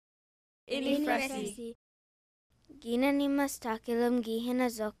Ini fresi. Gina ni mastakelum gihina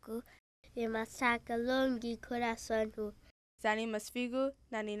zoku. Ni mastakelum gi corações. Zani masfigu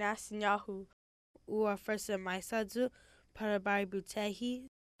nani nasinyahu. Ua fresa maisadzu para butehi.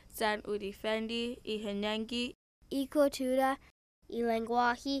 Zan udifendi ihanyangi. Iko tura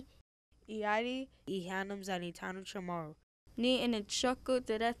ilenguahi. Iari ihanum zani tanu chamorro. Ni inichoku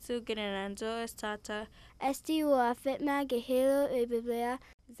diretsu generanzo estata. Esti ua fitma gehilo e biblia.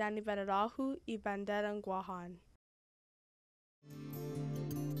 Zani badarahu I banderan guahan.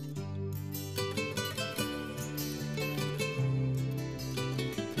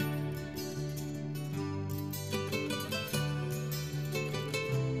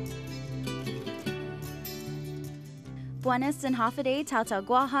 Buenas and Hafide Tauta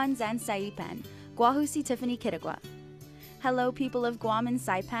Guahan Zan Saipan, Guahusi Tiffany Kitagua. Hello, people of Guam and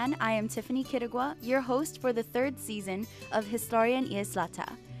Saipan. I am Tiffany Kitagua, your host for the 3rd season of Hestorian Isla'ta.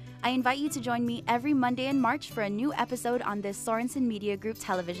 I invite you to join me every Monday in March for a new episode on this Sorensen Media Group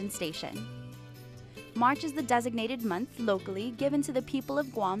television station. March is the designated month locally given to the people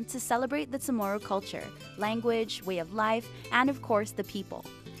of Guam to celebrate the Chamorro culture, language, way of life, and of course, the people.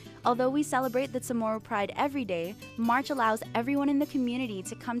 Although we celebrate the Chamorro Pride every day, March allows everyone in the community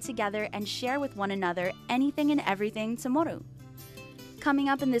to come together and share with one another anything and everything Chamorro. Coming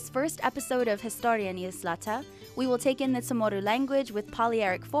up in this first episode of Hestorian Isla'ta, we will take in the Chamorro language with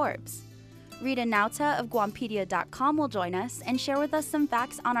Polly-Eric Forbes. Rita Nauta of Guampedia.com will join us and share with us some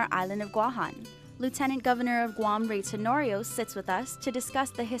facts on our island of Guahan. Lieutenant Governor of Guam, Ray Tenorio, sits with us to discuss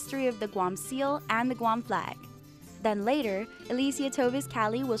the history of the Guam seal and the Guam flag. Then later, Alicia Tovis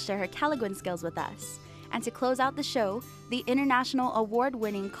Cali will share her Calaguan skills with us. And to close out the show, the international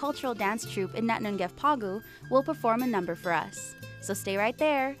award-winning cultural dance troupe in Netnungef Pagu will perform a number for us. So stay right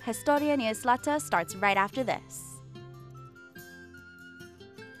there. Hestorian Isla'ta starts right after this.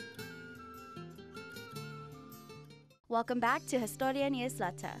 Welcome back to Hestorian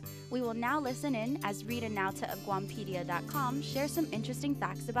Isla'ta. We will now listen in as Rita Nauta of Guampedia.com shares some interesting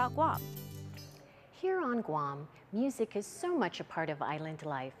facts about Guam. Here on Guam, music is so much a part of island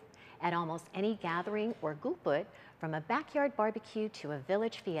life. At almost any gathering or guput, from a backyard barbecue to a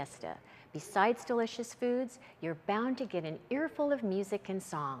village fiesta, besides delicious foods, you're bound to get an earful of music and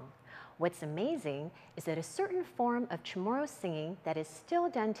song. What's amazing is that a certain form of Chamorro singing that is still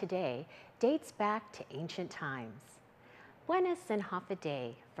done today dates back to ancient times. Buenas and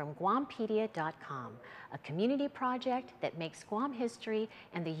Hafide from Guampedia.com, a community project that makes Guam history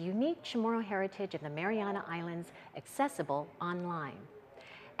and the unique Chamorro heritage of the Mariana Islands accessible online.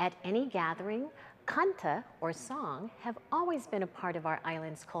 At any gathering, canta or song have always been a part of our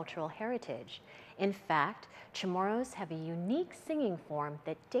island's cultural heritage. In fact, Chamorros have a unique singing form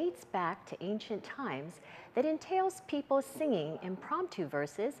that dates back to ancient times that entails people singing impromptu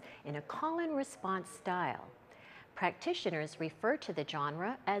verses in a call-and-response style. Practitioners refer to the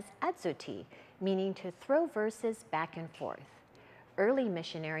genre as adzuti, meaning to throw verses back and forth. Early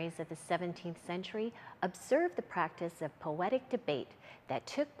missionaries of the 17th century observed the practice of poetic debate that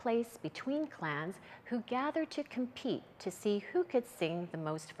took place between clans who gathered to compete to see who could sing the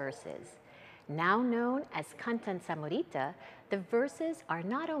most verses. Now known as Cantan Samurita, the verses are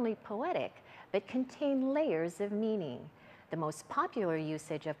not only poetic, but contain layers of meaning. The most popular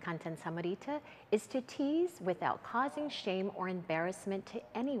usage of Cantan Samurita is to tease without causing shame or embarrassment to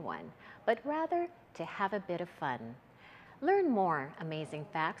anyone, but rather to have a bit of fun. Learn more amazing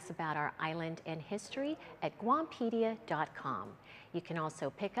facts about our island and history at Guampedia.com. You can also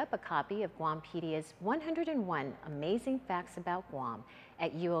pick up a copy of Guampedia's 101 Amazing Facts About Guam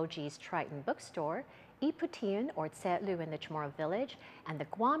at UOG's Triton Bookstore, Iputian or Tsetlu in the Chamorro Village, and the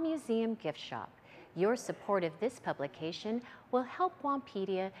Guam Museum Gift Shop. Your support of this publication will help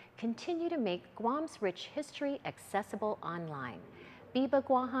Guampedia continue to make Guam's rich history accessible online. Biba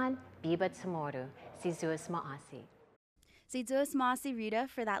Guahan, Biba Chamorro, Sizuas Maasi. Sizuas Maasi Rita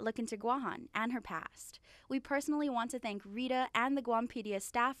for that look into Guahan and her past. We personally want to thank Rita and the Guampedia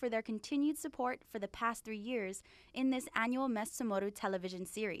staff for their continued support for the past 3 years in this annual Mes Chamorro television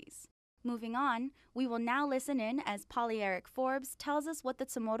series. Moving on, we will now listen in as Polly-Eric Forbes tells us what the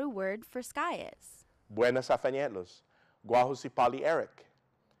Chamorro word for sky is. Buenas Afañelos, Guahusi Polly-Eric.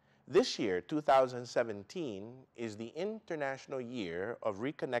 This year, 2017, is the International Year of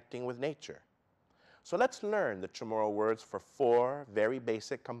Reconnecting with Nature. So let's learn the Chamorro words for 4 very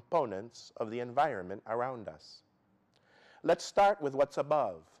basic components of the environment around us. Let's start with what's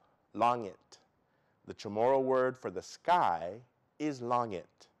above, Longit. The Chamorro word for the sky is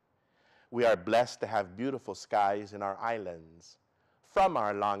Longit. We are blessed to have beautiful skies in our islands. From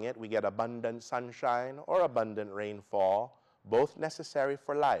our Longit, we get abundant sunshine or abundant rainfall, both necessary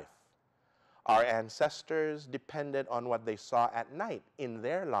for life. Our ancestors depended on what they saw at night in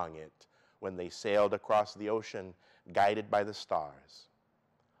their langit when they sailed across the ocean guided by the stars.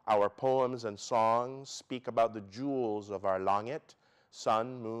 Our poems and songs speak about the jewels of our langit,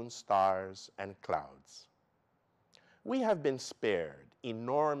 sun, moon, stars, and clouds. We have been spared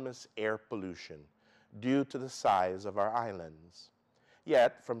enormous air pollution due to the size of our islands.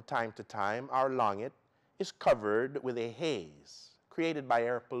 Yet, from time to time, our langit is covered with a haze created by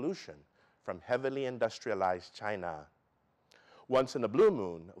air pollution from heavily industrialized China. Once in a blue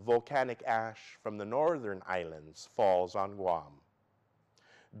moon, volcanic ash from the northern islands falls on Guam.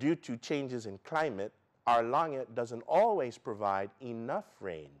 Due to changes in climate, our langit doesn't always provide enough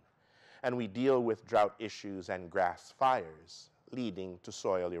rain, and we deal with drought issues and grass fires, leading to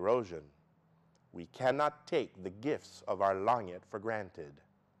soil erosion. We cannot take the gifts of our langit for granted.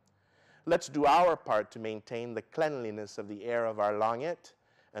 Let's do our part to maintain the cleanliness of the air of our langit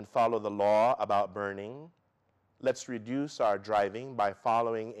and follow the law about burning. Let's reduce our driving by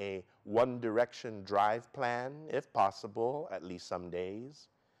following a one-direction drive plan, if possible, at least some days.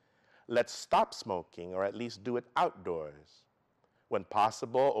 Let's stop smoking, or at least do it outdoors. When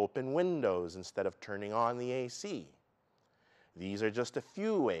possible, open windows instead of turning on the AC. These are just a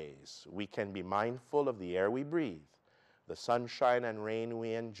few ways we can be mindful of the air we breathe, the sunshine and rain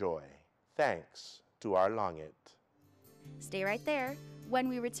we enjoy, thanks to our langit. Stay right there. When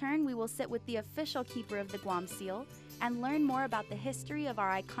we return, we will sit with the official keeper of the Guam seal and learn more about the history of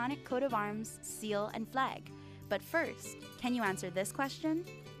our iconic coat of arms, seal, and flag. But first, can you answer this question?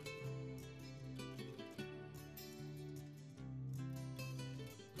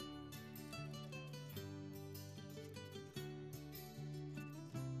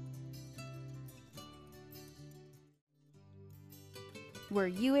 Were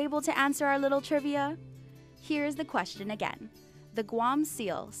you able to answer our little trivia? Here's the question again. The Guam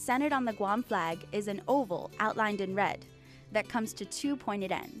seal, centered on the Guam flag, is an oval outlined in red that comes to two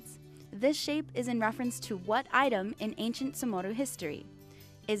pointed ends. This shape is in reference to what item in ancient Chamorro history?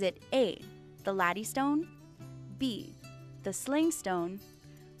 Is it A, the laddie stone, B, the sling stone,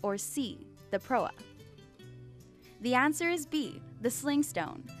 or C, the proa? The answer is B, the sling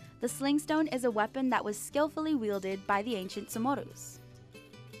stone. The sling stone is a weapon that was skillfully wielded by the ancient Chamorros.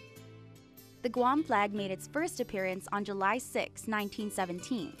 The Guam flag made its first appearance on July 6,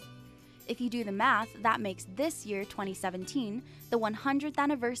 1917. If you do the math, that makes this year, 2017, the 100th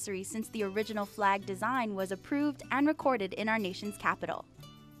anniversary since the original flag design was approved and recorded in our nation's capital.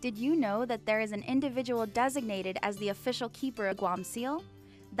 Did you know that there is an individual designated as the official keeper of Guam seal?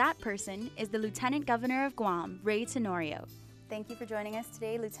 That person is the Lieutenant Governor of Guam, Ray Tenorio. Thank you for joining us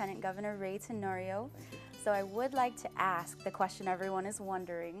today, Lieutenant Governor Ray Tenorio. So I would like to ask the question everyone is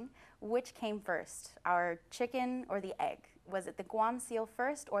wondering, which came first, our chicken or the egg? Was it the Guam seal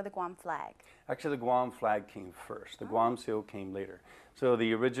first or the Guam flag? Actually, the Guam flag came first. The Guam seal came later. So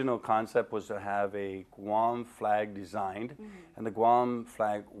the original concept was to have a Guam flag designed, and the Guam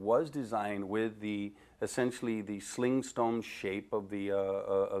flag was designed with the essentially the sling stone shape of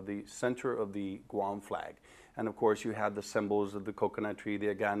the center of the Guam flag. And of course, you had the symbols of the coconut tree,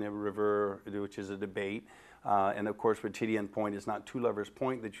 the Agana River, which is a debate. And of course, Retidian Point is not Two Lovers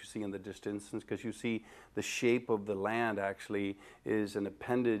Point that you see in the distance, because you see the shape of the land actually is an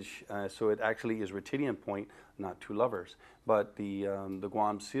appendage. So it actually is Retidian Point, not Two Lovers. But the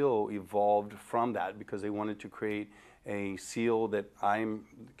Guam seal evolved from that because they wanted to create a seal that I'm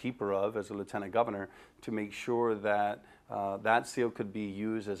keeper of as a Lieutenant Governor to make sure that that seal could be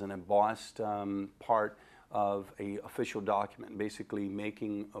used as an embossed part of a official document, basically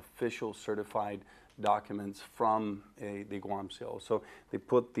making official certified documents from the Guam seal. So they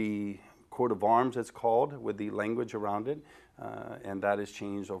put the coat of arms, it's called, with the language around it, and that has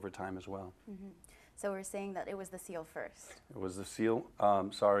changed over time as well. So we're saying that it was the seal first. It was the seal,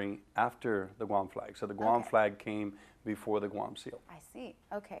 after the Guam flag. So the Guam flag came before the Guam seal. I see.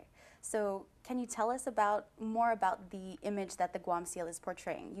 Okay. So can you tell us more about the image that the Guam seal is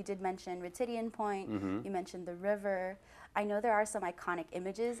portraying? You did mention Retidian Point, you mentioned the river. I know there are some iconic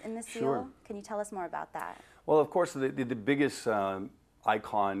images in the seal. Sure. Can you tell us more about that? Well, of course, the biggest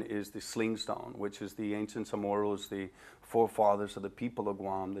icon is the sling stone, which is the ancient Chamorros, the forefathers of the people of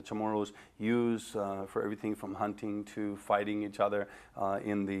Guam. The Chamorros use for everything from hunting to fighting each other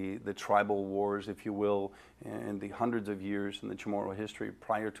in the tribal wars, if you will, in the hundreds of years in the Chamorro history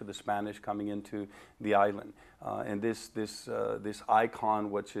prior to the Spanish coming into the island. And this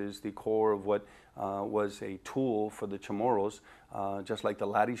icon, which is the core of what was a tool for the Chamorros, just like the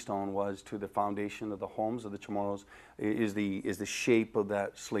laddie stone was to the foundation of the homes of the Chamorros, is the shape of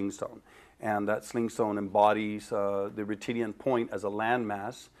that sling stone. And that slingstone embodies the Retidian point as a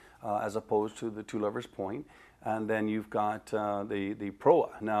landmass as opposed to the Two Lovers Point. And then you've got the proa.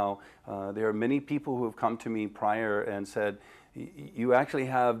 Now, there are many people who have come to me prior and said, you actually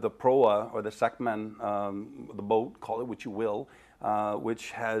have the proa or the sekman, the boat, call it what you will,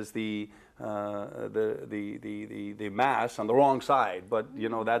 which has the mass on the wrong side, but you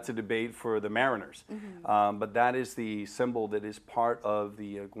know that's a debate for the mariners. But that is the symbol that is part of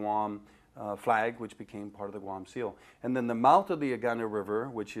the Guam flag, which became part of the Guam seal. And then the mouth of the Agana River,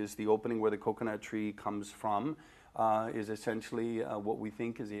 which is the opening where the coconut tree comes from, is essentially what we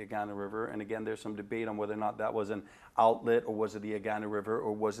think is the Agana River. And again, there's some debate on whether or not that was an outlet, or was it the Agana River,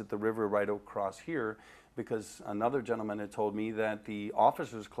 or was it the river right across here, because another gentleman had told me that the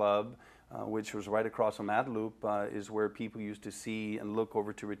Officers Club, which was right across from Adloop, is where people used to see and look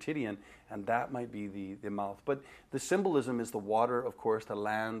over to Retidian, and that might be the mouth. But the symbolism is the water, of course, the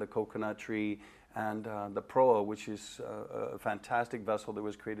land, the coconut tree, and the proa, which is a fantastic vessel that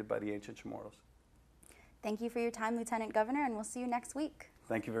was created by the ancient Chamorros. Thank you for your time, Lieutenant Governor, and we'll see you next week.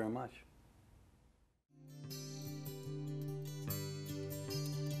 Thank you very much.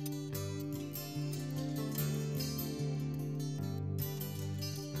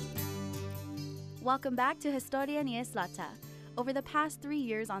 Welcome back to Hestorian Isla'ta. Over the past 3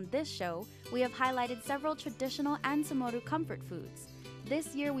 years on this show, we have highlighted several traditional and Samoru comfort foods.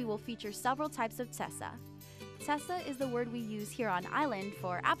 This year we will feature several types of tessa. Tessa is the word we use here on island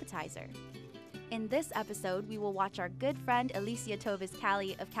for appetizer. In this episode, we will watch our good friend Alicia Tovis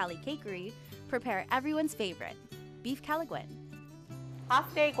Cali of Cali Cakery prepare everyone's favorite, beef caliguin.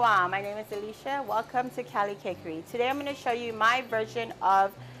 Half Day Guam, my name is Alicia. Welcome to Cali Cakery. Today I'm going to show you my version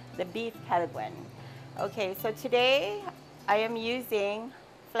of the beef caliguin. Okay, so today I am using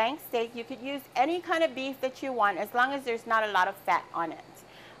flank steak. You could use any kind of beef that you want as long as there's not a lot of fat on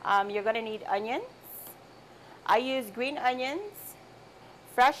it. You're going to need onions. I use green onions,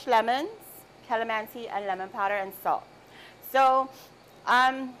 fresh lemons, calamansi, and lemon powder and salt. So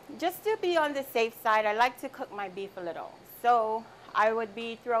just to be on the safe side, I like to cook my beef a little. So I would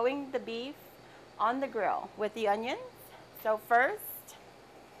be throwing the beef on the grill with the onions. So first,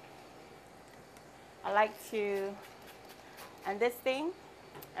 I like to, and this thing,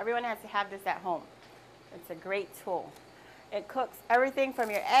 everyone has to have this at home. It's a great tool. It cooks everything from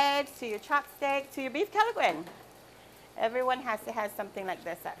your eggs to your chopstick to your beef caliguin. Everyone has to have something like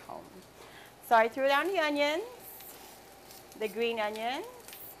this at home. So I threw down the onions, the green onion.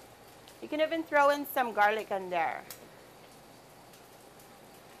 You can even throw in some garlic in there.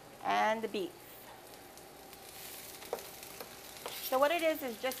 And the beef. So what it is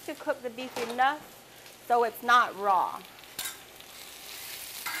just to cook the beef enough so it's not raw.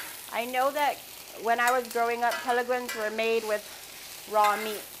 I know that when I was growing up, caliguins were made with raw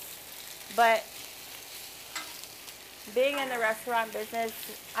meat, but being in the restaurant business,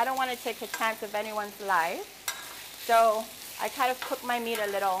 I don't want to take a chance of anyone's life. So I kind of cook my meat a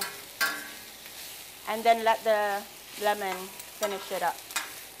little and then let the lemon finish it up.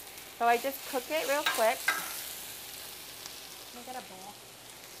 So I just cook it real quick. Let me get a bowl.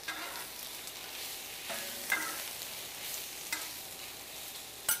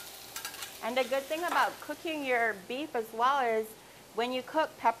 And the good thing about cooking your beef as well is when you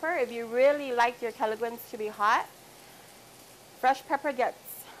cook pepper, if you really like your caliguins to be hot, fresh pepper gets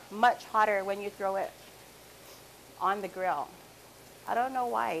much hotter when you throw it on the grill. I don't know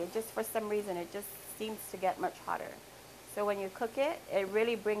why, it just for some reason it just seems to get much hotter. So when you cook it, it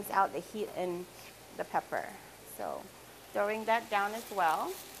really brings out the heat in the pepper. So throwing that down as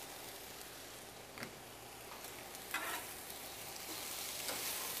well.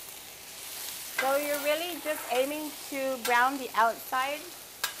 So you're really just aiming to brown the outside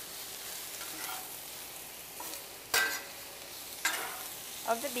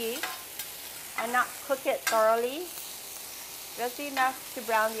of the beef and not cook it thoroughly, just enough to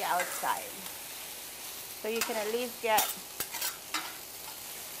brown the outside. So you can at least get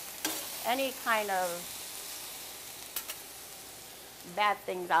any kind of bad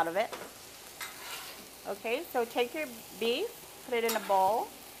things out of it. Okay, so take your beef, put it in a bowl.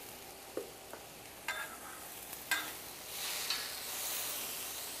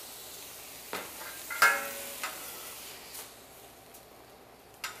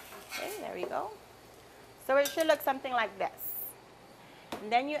 There we go. So it should look something like this.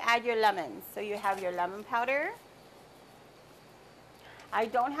 And then you add your lemons. So you have your lemon powder. I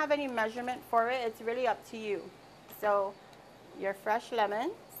don't have any measurement for it. It's really up to you. So your fresh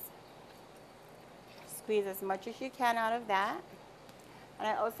lemons. Squeeze as much as you can out of that. And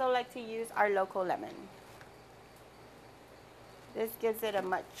I also like to use our local lemon. This gives it a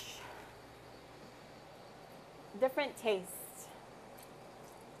much different taste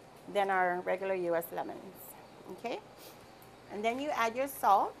than our regular U.S. lemons, okay? And then you add your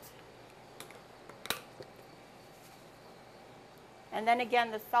salt. And then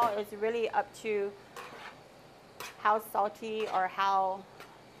again, the salt is really up to how salty or how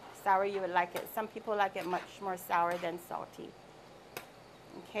sour you would like it. Some people like it much more sour than salty.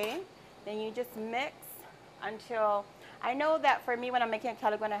 Okay? Then you just mix until, I know that for me when I'm making a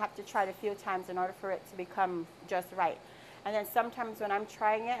Caliban, I have to try it a few times in order for it to become just right. And then sometimes when I'm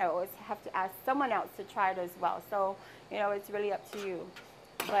trying it, I always have to ask someone else to try it as well. So, you know, it's really up to you.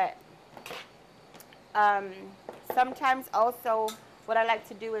 But sometimes also what I like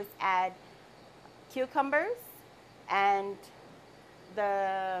to do is add cucumbers and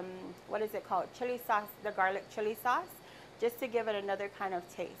the, what is it called? Chili sauce, the garlic chili sauce, just to give it another kind of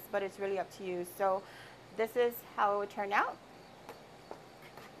taste. But it's really up to you. So this is how it would turn out.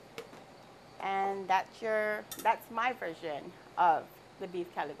 And that's my version of the beef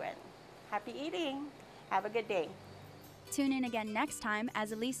Caliban. Happy eating. Have a good day. Tune in again next time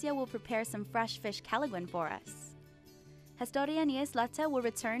as Alicia will prepare some fresh fish Caliban for us. Hestorian Isla'ta will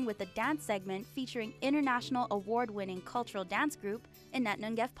return with a dance segment featuring international award-winning cultural dance group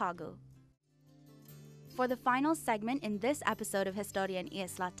Inetnungef Pagu. For the final segment in this episode of Hestorian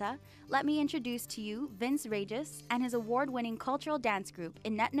Isla'ta, let me introduce to you Vince Regis and his award-winning cultural dance group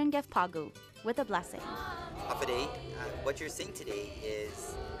Inetnungef Pagu with a blessing. Hafade, what you're seeing today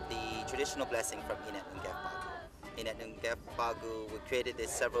is the traditional blessing from Inetnungef Pagu. Inetnungef Pagu, we created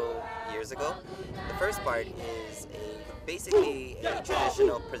this several years ago. The first part is basically a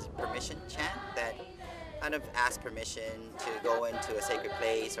traditional permission chant that kind of asks permission to go into a sacred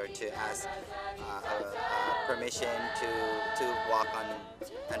place or to ask permission to walk on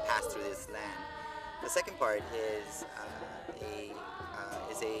and pass through this land. The second part is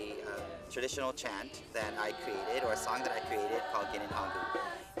a traditional chant that I created, or a song that I created called Ginin Hangu.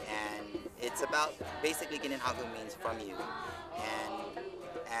 And it's about, basically Ginin Hangu means from you.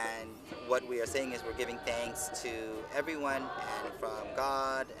 And what we are saying is we're giving thanks to everyone, and from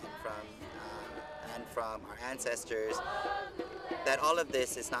God and from our ancestors, that all of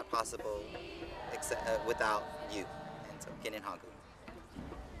this is not possible except, without you. And so, Ginin Hangu.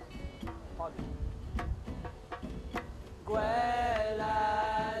 Hold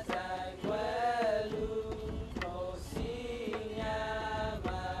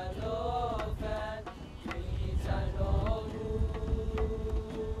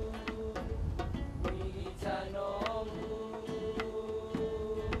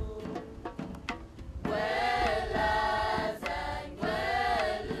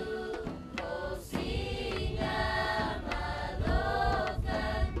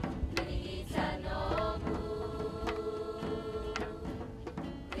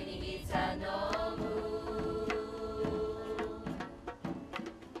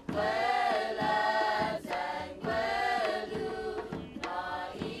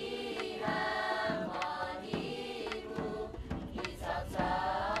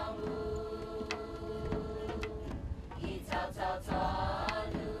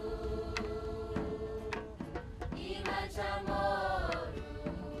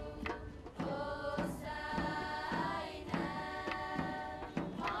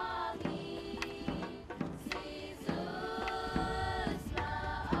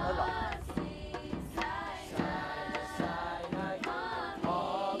on.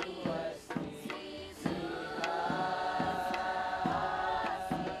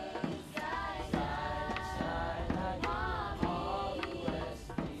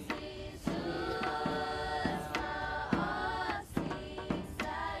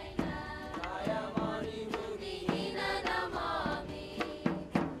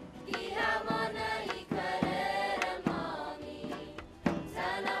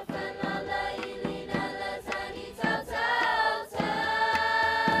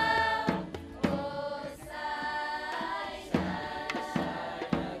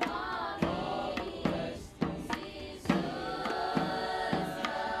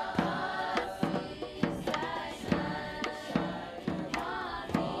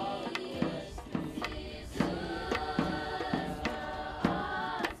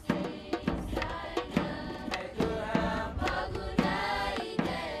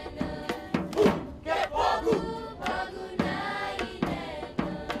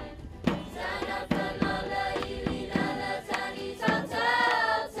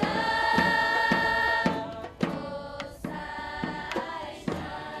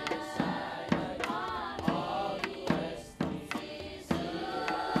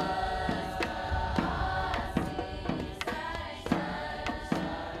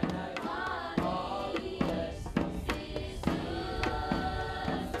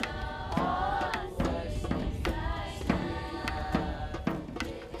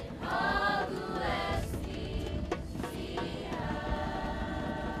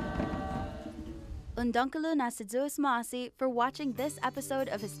 Undunkulu na Sidzuis Maasi for watching this episode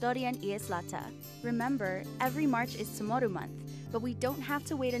of Hestorian Isla'ta. Remember, every March is Tsumoru month, but we don't have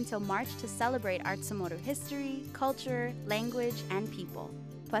to wait until March to celebrate our Tsumoru history, culture, language, and people.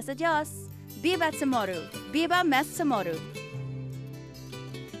 Pues adios! Viva Tsumoru! Viva Mes Tsumoru!